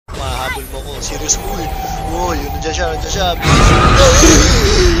Habol mo ko. Serious mo eh. Oh, yun. Nandiyan siya. Nandiyan siya.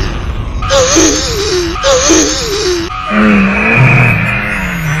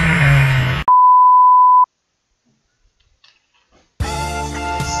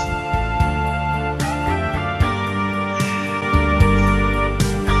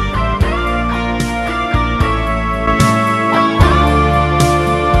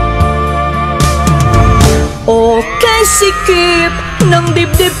 Okay, sikip ng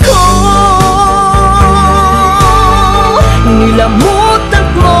dibdib ko, nilamutan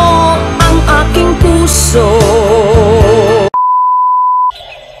mo ang aking puso.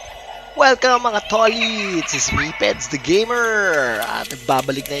 Welcome mga tolits! It's me, PEDZthegamer! At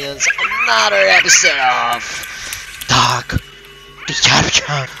nagbabalik na yun sa another episode of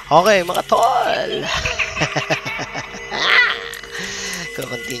Decadence. Okay mga tol!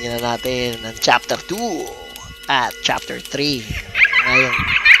 Kukontinue na natin ng Chapter 2 at Chapter 3 ngayong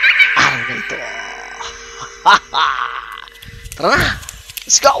araw na ito. Tara na!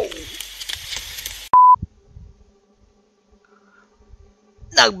 Let's go!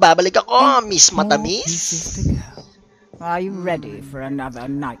 Nagbabalik ako, Miss Matamis. Are you ready for another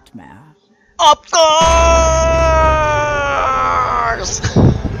nightmare? Of course!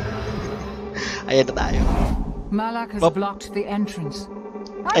 Ayan na tayo. Malak has blocked the entrance.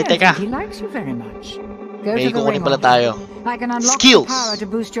 Ay, I don't teka. think he likes you very much. Go May to the kukunin ring. pala tayo. I can unlock Skills. the power to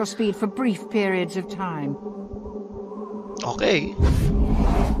boost your speed for brief periods of time. Okay.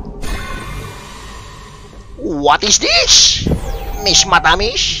 What is this? Miss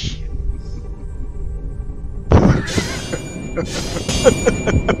Matamis?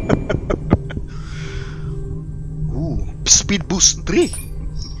 Ooh, speed boost 3.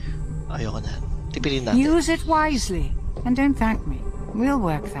 Ayoko na. Tipilin natin. Use it wisely and don't thank me. We'll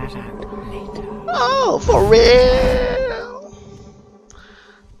work that out later. Oh, for real?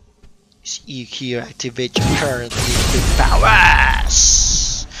 Is E here activate your current liquid powers?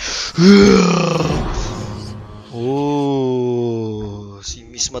 Oh, si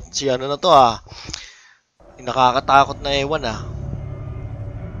Miss Mat, si ano na to ah. Yung nakakatakot na ewan ah.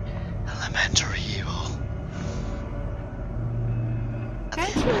 Elementary evil.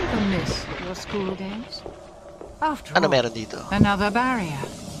 Don't you ever miss your school days? After Ano all, meron dito? another barrier.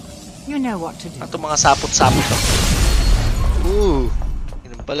 You know what to do. Ito mga sapot-sapot to. Ooh,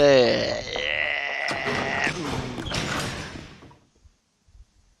 yun pala eh.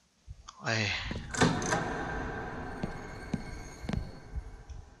 Okay.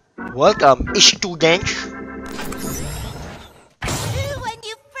 Welcome, students. Ooh, a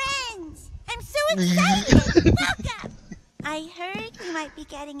new friend! I'm so excited! Welcome! I heard you might be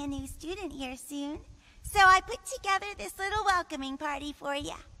getting a new student here soon, so I put together this little welcoming party for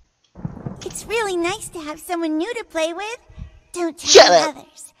you. It's really nice to have someone new to play with. Don't tell Shut the up.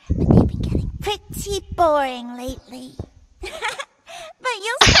 others, but they've been getting pretty boring lately. But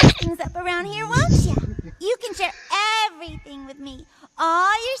you'll spice things up around here, won't you? You can share everything with me.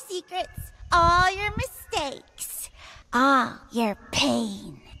 All your secrets, all your mistakes, all your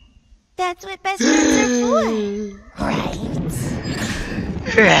pain. That's what best friends are for, right?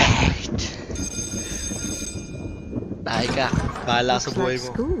 Right. Tayo ka. Bahala sa Looks buhay like mo.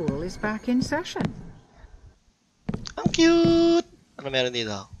 school is back in session. Ang cute! Ano meron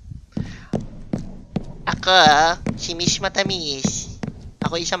dito? Ako, si Miss Matamis.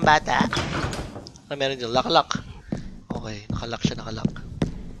 Ako isang bata. Ano meron dito? Lock. Okay, nakalock siya, nakalock.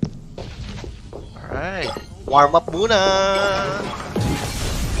 Alright. Warm up muna!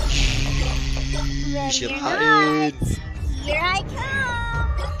 Ready or Sirain! not, here I come!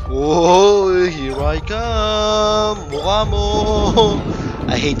 Oh, here I come! Mukha mo!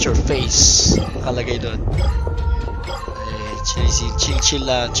 I hate your face. Nakalagay doon. Ay, chill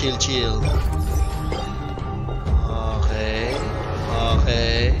lang. Chill.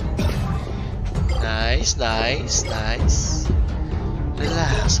 Okay. Nice.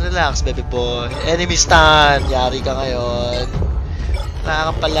 Relax, baby boy. Enemy stand! Yari ka ngayon.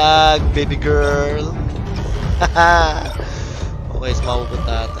 Nakakapalag, baby girl. Okay, so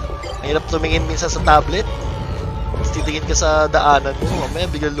mapupunta ata. Ang hirap tumingin minsan sa tablet. Tapos titingin ka sa daanan mo. Mamaya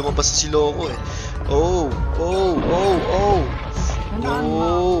biglang lumabas si Loko eh. Oh.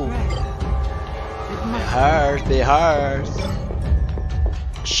 Be hard.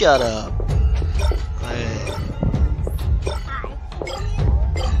 Shut up. Okay.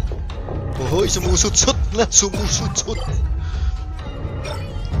 Hoy, sumusut-sut na.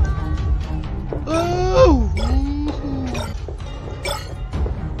 Oh!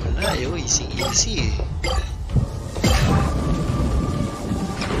 Wala yun, easy eh.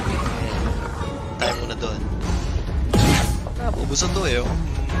 Tayo muna doon. Ubusan to eh oh.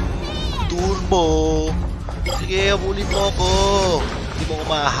 Turbo. Sige, habulin mo ako. Hindi mo ko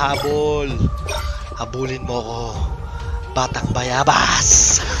mahabol. Habulin mo ako. Batang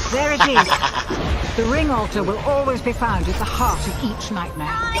bayabas. There it is. The ring altar will always be found at the heart of each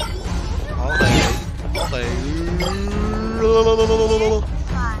nightmare. Okay. Okay.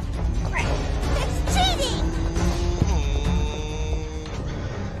 That's cheating!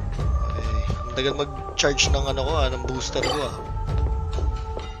 Ang tagal mag-charge ng ano ko ng booster ko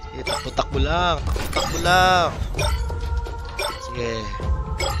Sige, takbo lang. Takbo lang. Sige.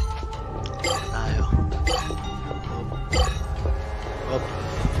 Tayo. Hop.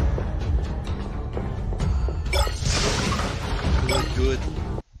 Good.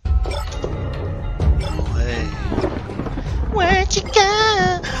 Okay. Where'd you go?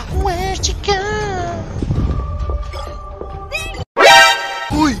 Where'd you go?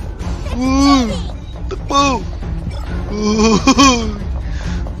 Uy! Uy! Takbo! Uy!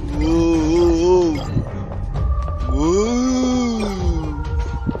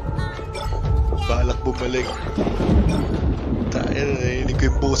 Balak bumalik. Tayo, narinig ko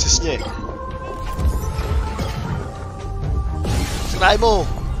yung boses niya eh. Try mo!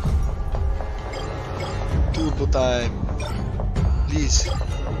 Turbo time. Please.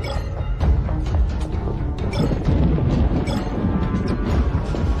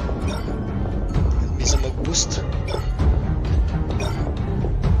 Bisa mag-boost.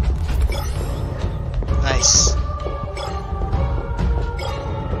 Nice.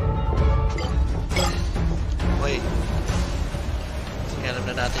 Wait. Sige, alam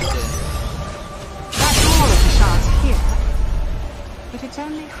na natin ito. That's all of the shards here. But it's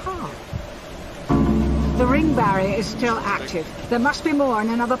only half. The ring barrier is still active. There must be more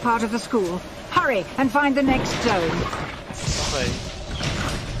in another part of the school. Hurry and find the next zone. Okay.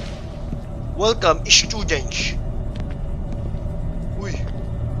 Welcome, students. Uy.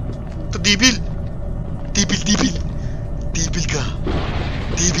 Ito, Dibil. Dibil. Dibil ka.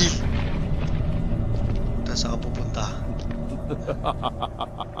 Dibil. Saan ka pupunta?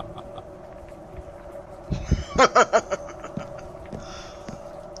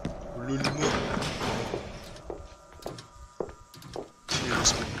 Ulul mo.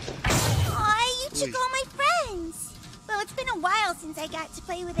 Aw, you took all my friends. Well, it's been a while since I got to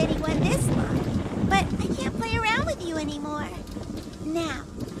play with anyone this long. But I can't play around with you anymore. Now,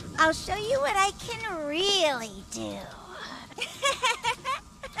 I'll show you what I can really do.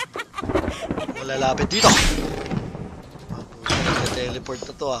 Malalapit dito. Nag-teleport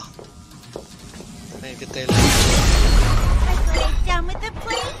na to Nag-teleport. Like what I've done with the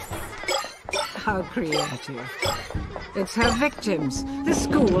place. How creative. It's her victims. The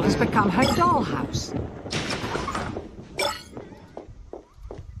school has become her dollhouse.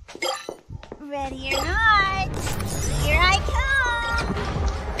 Ready or not, here I come.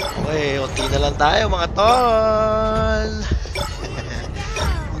 Okay, unti na lang tayo mga tol.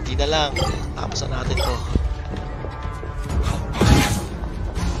 Unti na lang. Tapos na natin to.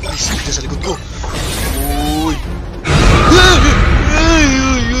 Please, dito sa likod ko. Uy! Uy!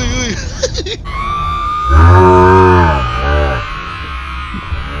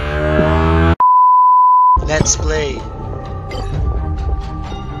 Let's play.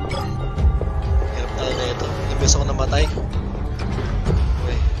 Hirap na lang ito. Ilang beses ako namatay.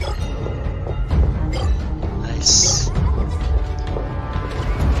 Okay. Nice.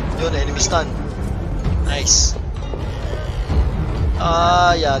 Yun, enemy stun. Nice.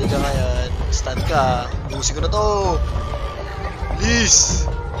 Yari ka ngayon. Stun ka. Busin ko na to. Please.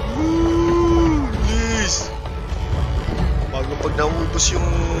 Woo! Please. Bago pag naubos yung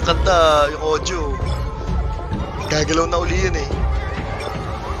kanta, yung audio, gagalaw na uli yun eh.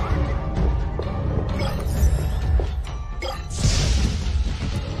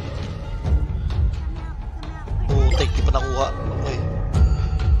 Oh, take, di pa nakuha. Okay.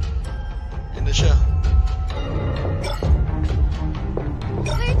 Yan na siya.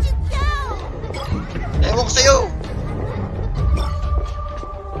 Where'd you go? Ewan ko sa'yo!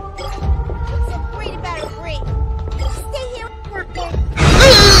 What's so great about a ring? Stay here and work it.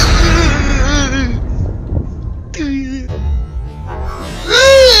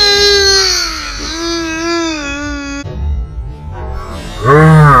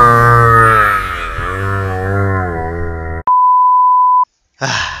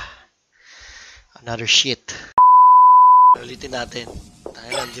 Another shit. Ulitin natin.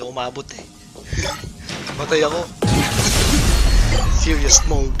 Tayo lang, hindi ako umabot eh. Matay ako. Serious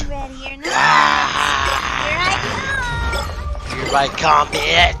mode. Ready or not, here I come. Here I come,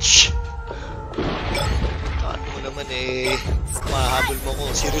 bitch! Ano mo naman eh. Mahabol mo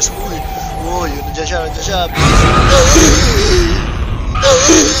ko. Serious mode eh. Oh, yun, nandiyan siya.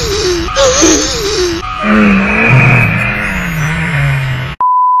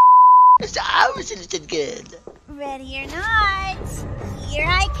 good. Ready or not, here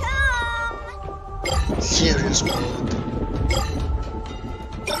I come. Serious mode.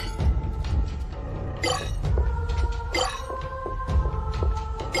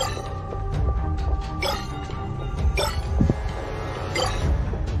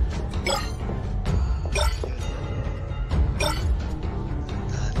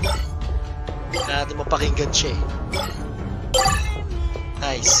 Natin mapakinggan siya eh.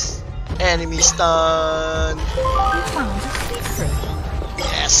 Nice. Enemy stun. You found a secret.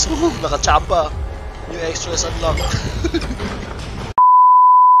 Yes! Woohoo! Nakachamba! New extras unlocked.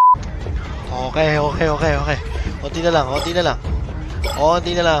 Okay. Konti na lang.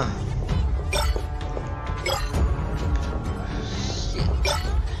 Shit.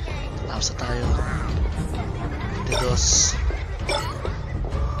 Tapos na tayo. Dedos.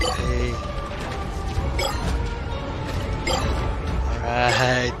 Okay.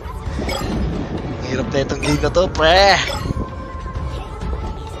 Alright. Ang hirap na itong game na to, pre!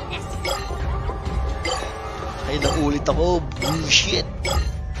 Ay, naulit ako. Bullshit.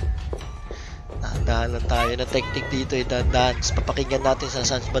 Dahan lang tayo ng technique dito eh. Dahan-dahan. Tapos papakinggan natin sa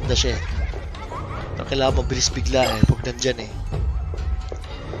saan banda siya eh. Pero kailangan mabilis bigla eh. Huwag nandyan eh.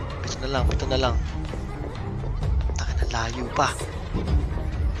 Pito na lang. Taka na, layo pa.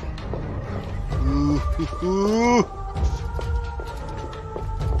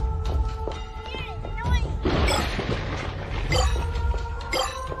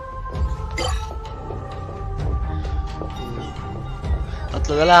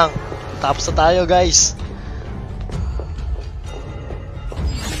 Tatlo na lang. Tapos na tayo, guys.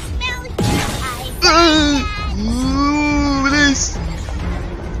 Bilis!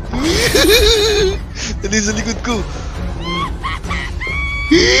 Dali sa likod ko.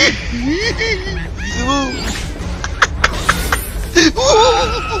 Bisa mo.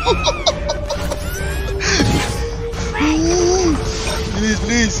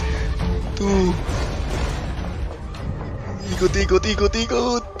 Bilis. Tuh.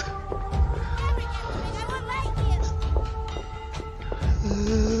 Ikot.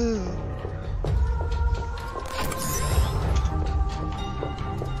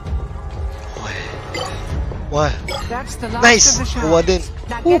 What? That's the last Nice! of the Kuha din. shards.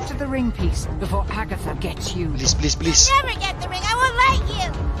 Now get to the ring piece before Agatha gets you. Please. Never get the ring. I won't let you.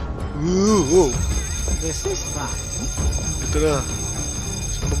 Ooh. This is fun. Ito na.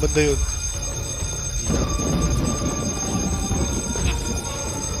 Saan ba banda yun?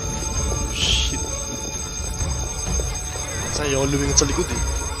 Shit. Saan yung lumingin sa likod eh.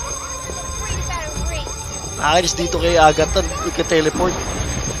 Nakakainis dito kay Agatha. Nagka-teleport.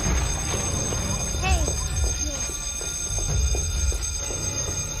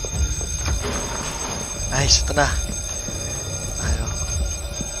 Nice, ito na. Ayo.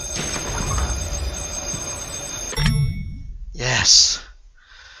 Yes.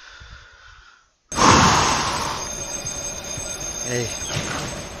 Hey.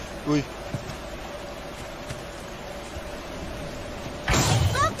 Uy.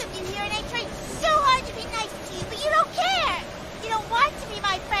 Welcome you here, and I tried so hard to be nice to you, but you don't care. You don't want to be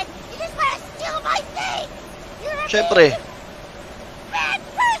my friend. You just want to steal my thing. You're a Siyempre. bad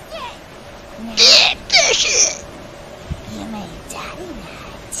person. You made Daddy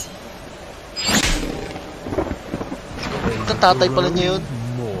mad. Ito tatay pala niya yun.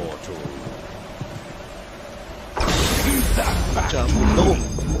 Jump. No.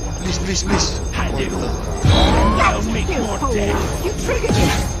 Please. I'll make more dead. You triggered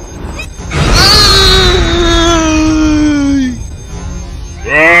it.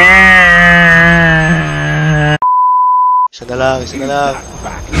 Isa na lang.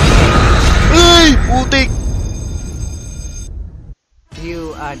 Ay! Putik!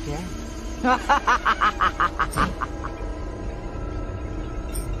 You are dead.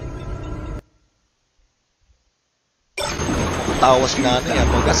 Tawa si nanay,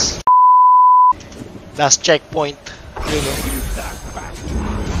 bagas. Last checkpoint. Yun o.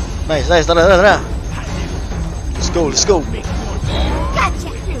 Nice. Tara. Let's go. Gotcha.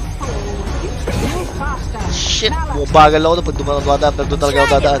 Shit! Bumabagal ako na pag dumadaan. Doon talaga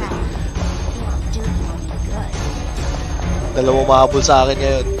ako dadaan. Dalawang mahabol sa akin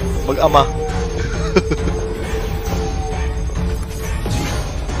ngayon. Mag-ama.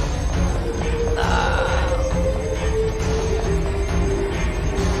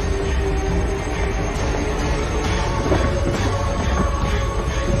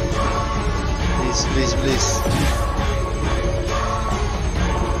 Please.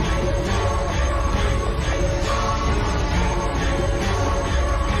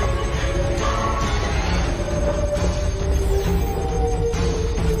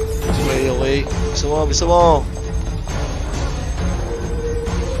 Okay. Bisa mo, bisa mo.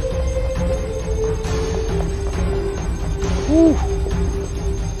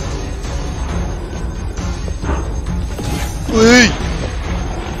 Uy!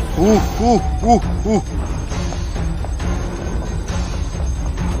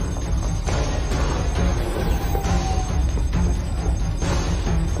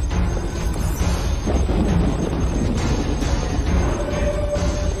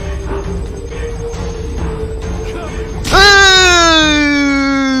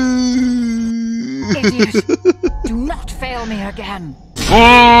 Idiot! Do not fail me again.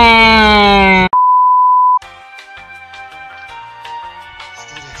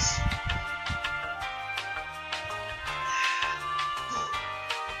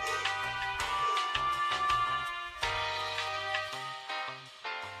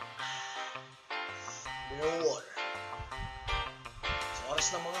 Water. Sa oras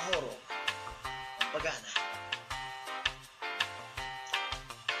ng mga horror, ang pagana.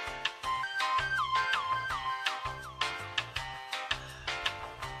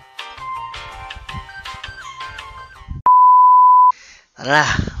 Tara,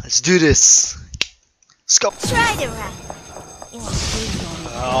 let's do this. Let's go. Try to run. It won't do you any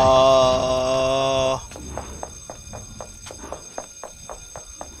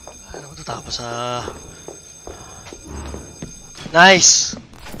Ano ko tatapos Nice!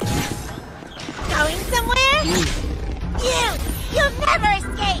 Going somewhere? You'll never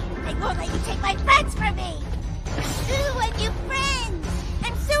escape! I won't let you take my friends from me! Ooh, a new friend!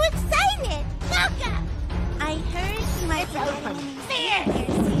 I'm so excited! Welcome! I heard you might be getting here!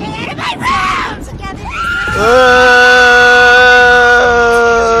 Here, my room! Together,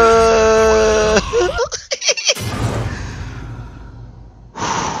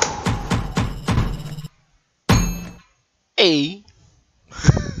 A.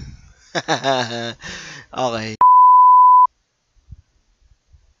 Okay.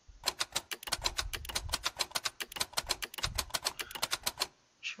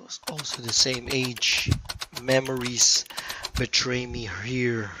 She was also the same age. Memories betray me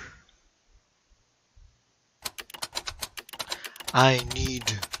here. I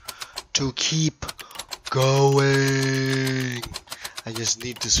need to keep going. I just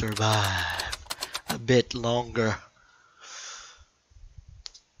need to survive a bit longer.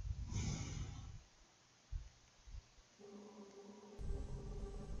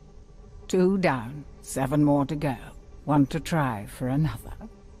 Two down, 7 more to go. One to try for another.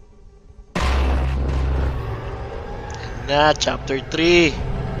 Na, chapter 3.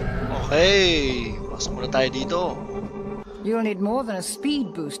 Okay, pasok muna tayo dito. You'll need more than a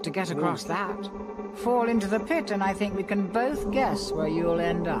speed boost to get across that. Fall into the pit and I think we can both guess where you'll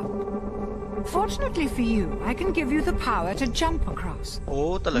end up. Fortunately for you, I can give you the power to jump across.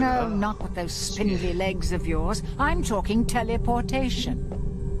 Oh, talaga? No, not with those spindly legs of yours. I'm talking teleportation.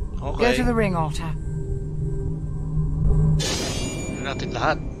 Okay. Go to the ring altar. Natin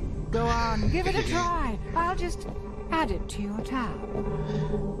lahat. Go on, give it a try. I'll just add it to your tab.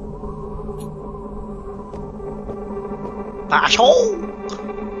 Pasok!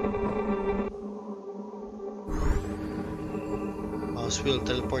 Mouse wheel,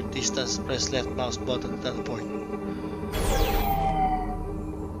 teleport distance. Press left mouse button to teleport.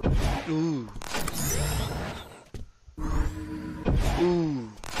 Ooh. Ooh.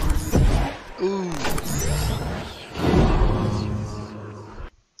 Ooh.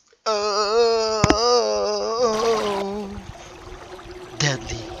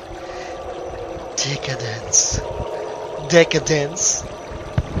 Deadly. Decadence. Decadence.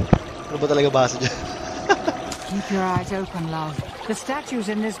 Ano ba talaga basa dyan? Keep your eyes open, love. The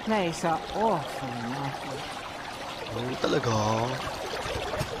statues in this place are awfully lifelike. Oh, talaga.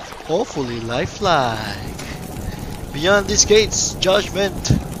 Awfully lifelike. Beyond these gates,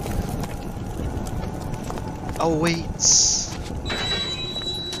 judgment awaits.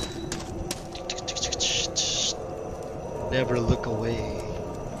 Never look away.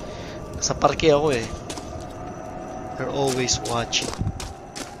 Nasa parke ako eh. They're always watching.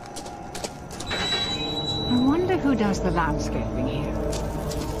 I wonder who does the landscaping here.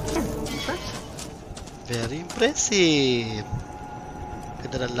 Very impressive.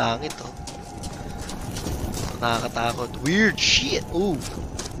 Ganda ng langit oh. Nakakatakot. Weird shit. Ooh.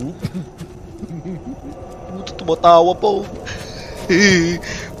 Buta tumatawa pa oh.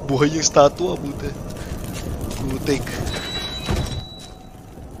 Buhay yung statua. Buta. Butik.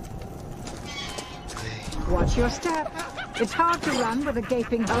 Watch your step. It's hard to run with a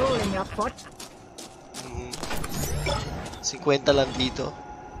gaping hole in your foot. 50 lang dito.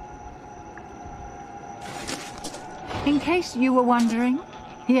 In case you were wondering,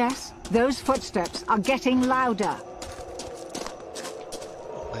 Yes, those footsteps are getting louder.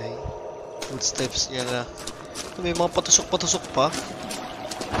 Okay. Footsteps niya na. May mga patusok-patusok pa.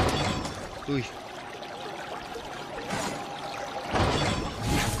 Uy.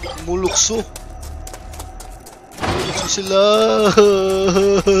 Mulukso. Mulukso sila.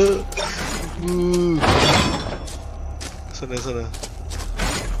 Sana.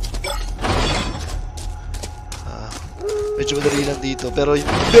 Medyo madali lang dito, pero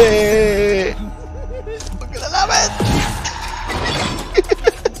hindi! Magkalalaman!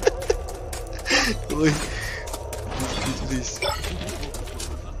 Uy. Please.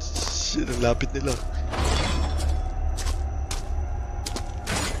 Shit, ang lapit nila.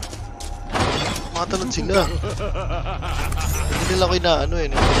 Makatalon sila. Hindi nila ko inaano eh,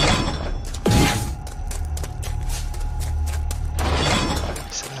 no?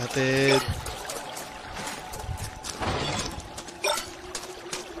 Isa natin.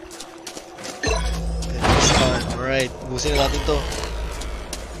 Alright, busin na natin to.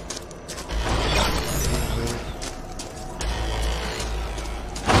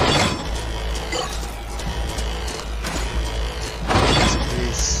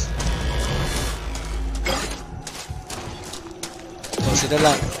 Busin na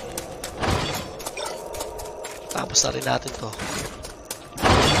lang. Tapos na rin natin to.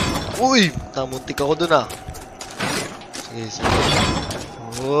 Uy! Namuntik ako dun ah. Sige.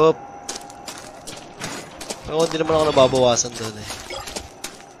 Whoop! Pero hindi naman ako nababawasan doon eh.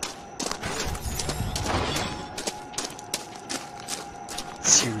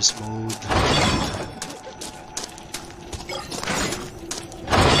 Serious mode.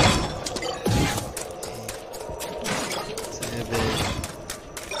 Okay. 7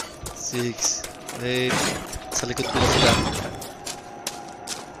 6 8. Sa likod ko na sila.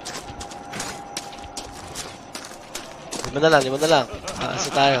 Lima na lang. Asa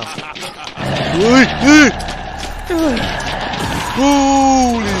tayo? Uy!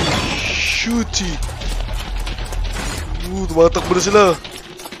 Holy shooty! Tumatakbo na sila.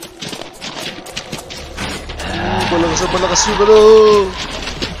 Malakas yung ano.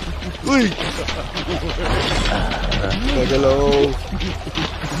 Uy! Nagalaw.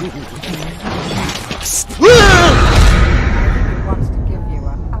 Wants to give you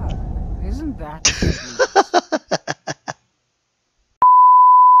a hug. Isn't that?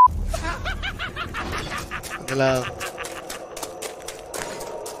 Nagalaw.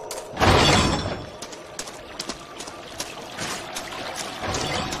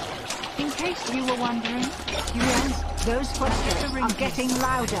 You were wondering? Yes, those footsteps are getting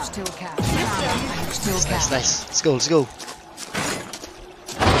louder. Still can. Nice. Let's go.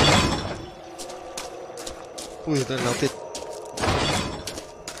 Uy, ito na lapit.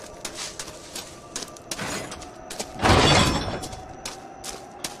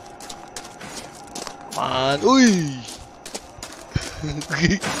 Man, uy!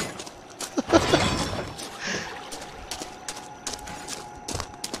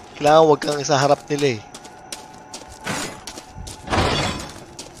 Kailangan huwag kang sa harap nila eh.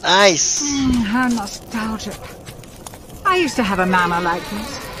 Nice! How nostalgic. I used to have a mama like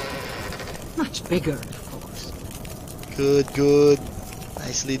this. Much bigger, of course. Good.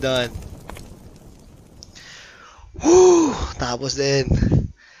 Nicely done. Woo! Tapos din.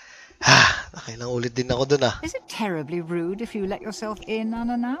 Nakailang ulit din ako dun ah. Is it terribly rude if you let yourself in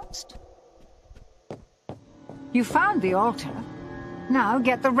unannounced? You found the altar. Now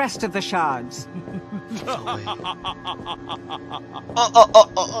get the rest of the shards.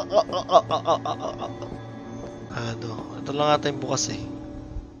 Ito lang ata yung bukas eh.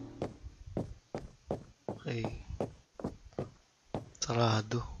 Okay.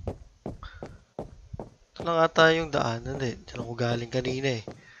 Sarado. Ito lang ata yung daanan eh. Diyan ako galing kanina eh.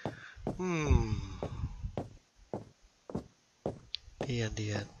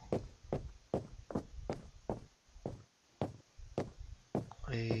 Diyan.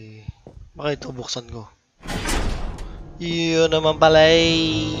 Okay. Bakit ito buksan ko? Yun naman pala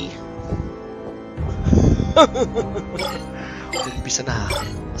eh. Umpisa na ha.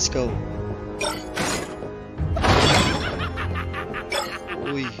 Let's go.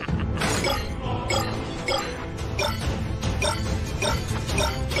 Uy.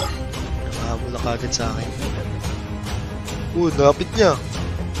 Nakahabol na kagad sa akin. Napit niya.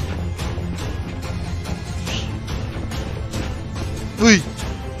 Uy!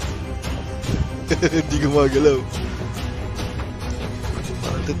 Hindi gumagalaw.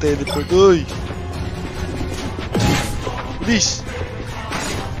 Parang teleport. Uy! Please!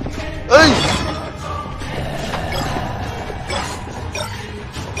 Ay!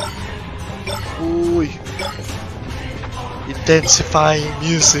 Uy! Intensifying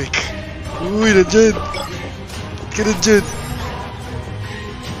music. Uy, nandyan. Ba't ka nandyan?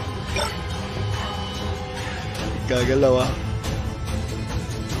 Gagalaw ah.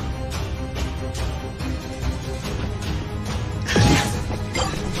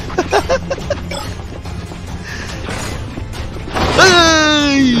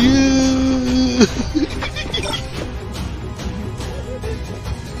 Ay!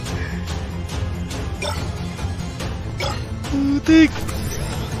 Putik!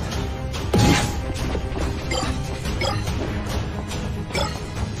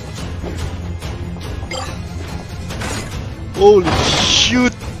 Holy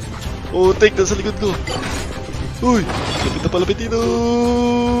shoot! Putik! Nasa likod ko! Uy! Lapit na palapit dito!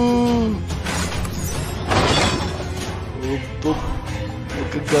 Huwag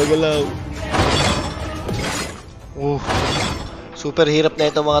kang gagalaw. Oh. Super hirap na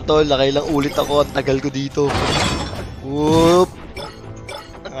ito mga tol. Nakailang ulit ako. Ang tagal ko dito. Whoop!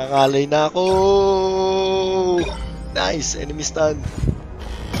 Nangangalay na ako! Nice! Enemy stun.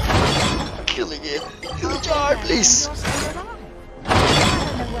 Killing it! Kill the jar, please!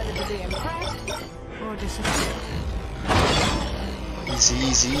 Easy,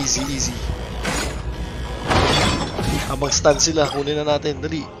 easy, easy, easy. Habang stun sila, kunin na natin.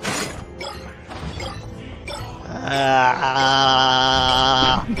 Dali.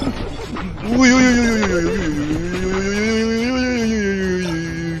 Uy, uy, uy, uy, uy, uy, uy,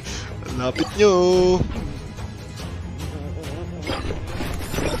 lapit nyo.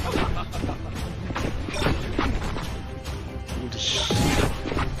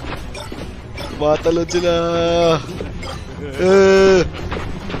 Tumatalon sila.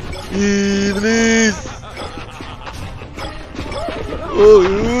 Please. Oh,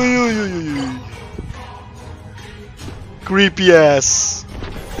 creepy ass.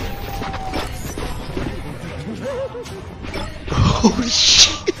 Holy shit.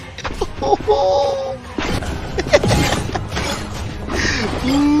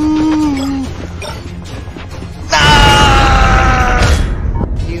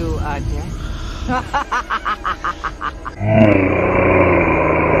 You are dead.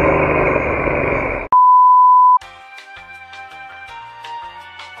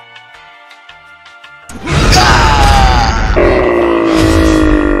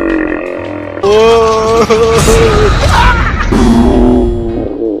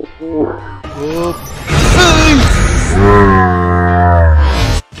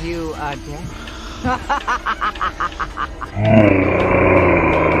 You are dead.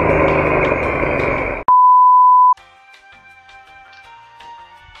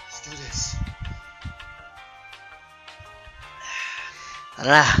 Let's do this.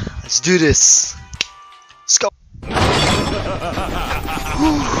 Tara, let's do this. Let's go.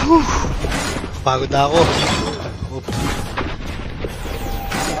 Pagod na ako.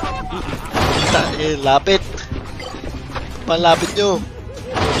 Lapit. Panlapit nyo.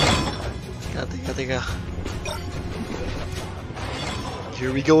 Teka.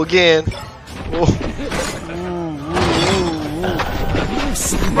 Here we go again. Oh.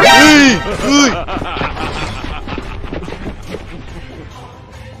 Uy! Uy!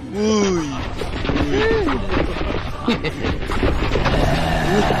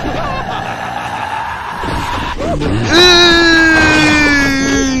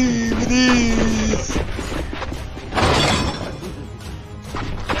 Bilis!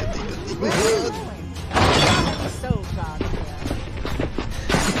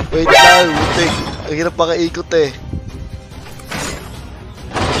 Wait lang, butik. Ang hirap makaikot eh.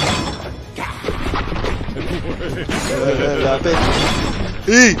 Lapit.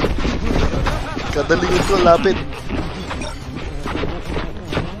 Eh! Kadalingin ko, lapit.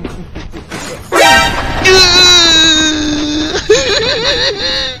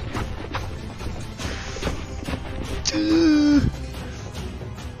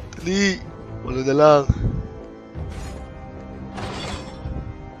 Dali. Wala na lang.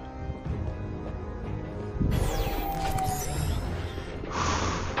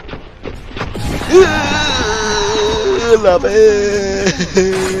 Lapit.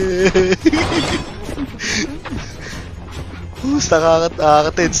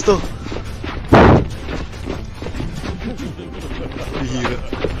 Nakaka-tense to. Hira.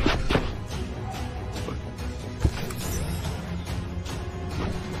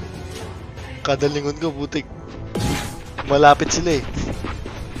 Kada lingon ko, butik. Malapit sila eh.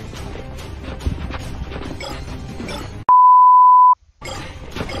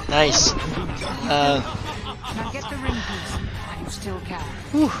 Nice.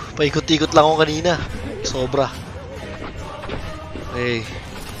 Paikot-ikot lang ako kanina. Sobra. Okay.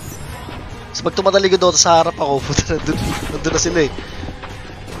 So pag tumatalikod ako sa harap ako, puta nandun na sila eh.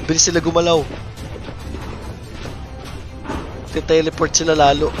 Bilis sila gumalaw. Teleport sila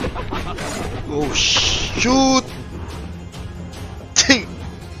lalo. Oh, shoot! Ting!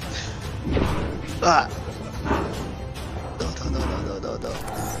 Ah! No.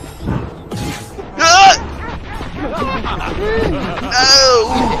 Ah!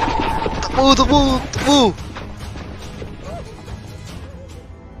 No! Takbo!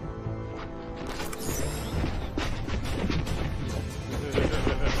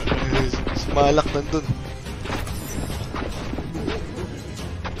 Malak nandun.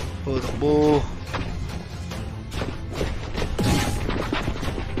 Takbo.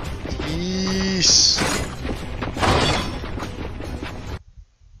 Jeez.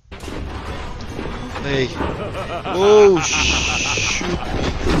 Hey. Oh, shoot.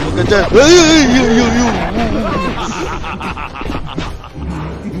 Huwag ka dyan. Yo.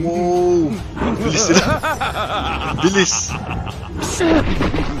 Wow. Bilis sila. Bilis.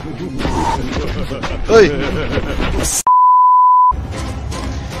 Hey.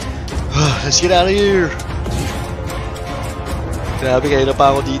 Let's get out of here. Grabe, kayo na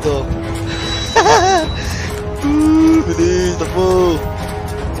pa ako dito. Bilis, takbo.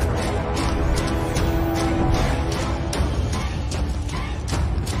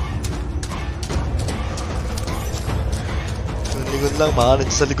 Lingon lang, baka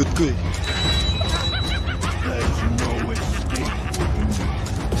nandiyan sa likod ko eh.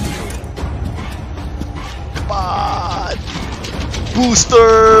 Kapad!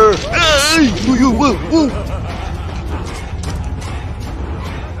 Booster! Ay! Woo!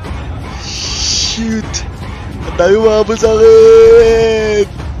 Shoot! Ang dami umabot sa akin!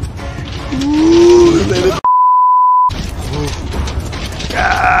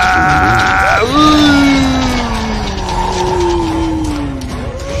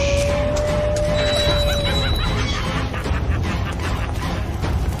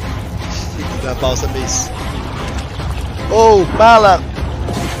 Wala pa ako sa base. Oh, balak!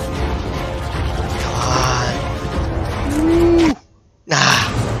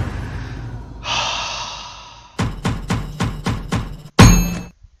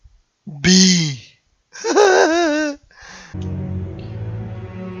 B.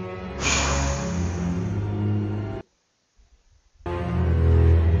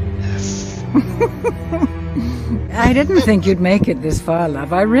 I didn't think you'd make it this far,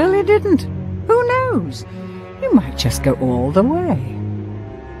 love. I really didn't. Who knows? You might just go all the way.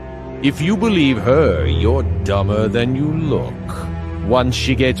 If you believe her, you're dumber than you look. Once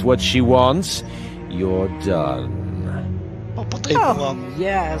she gets what she wants, you're done. Oh,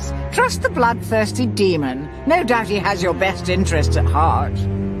 yes. Trust the bloodthirsty demon. No doubt he has your best interests at heart.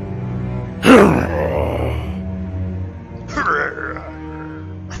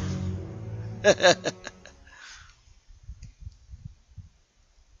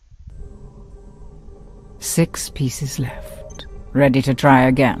 6 pieces left. Ready to try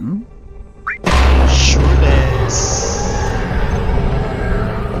again? Sureness.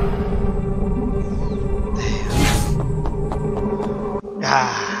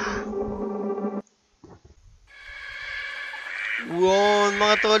 Wow,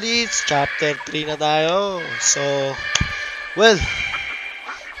 mga tolits, chapter 3 na tayo. So, well,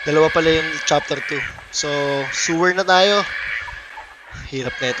 dalawa pala yung chapter 2. So, sewer na tayo.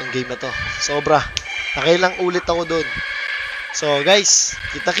 Hirap na itong game na to. Sobra. Nakailang ulit ako dun. So, guys,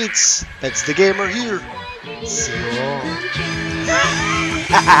 kita-kits. PEDZthegamer here. See you.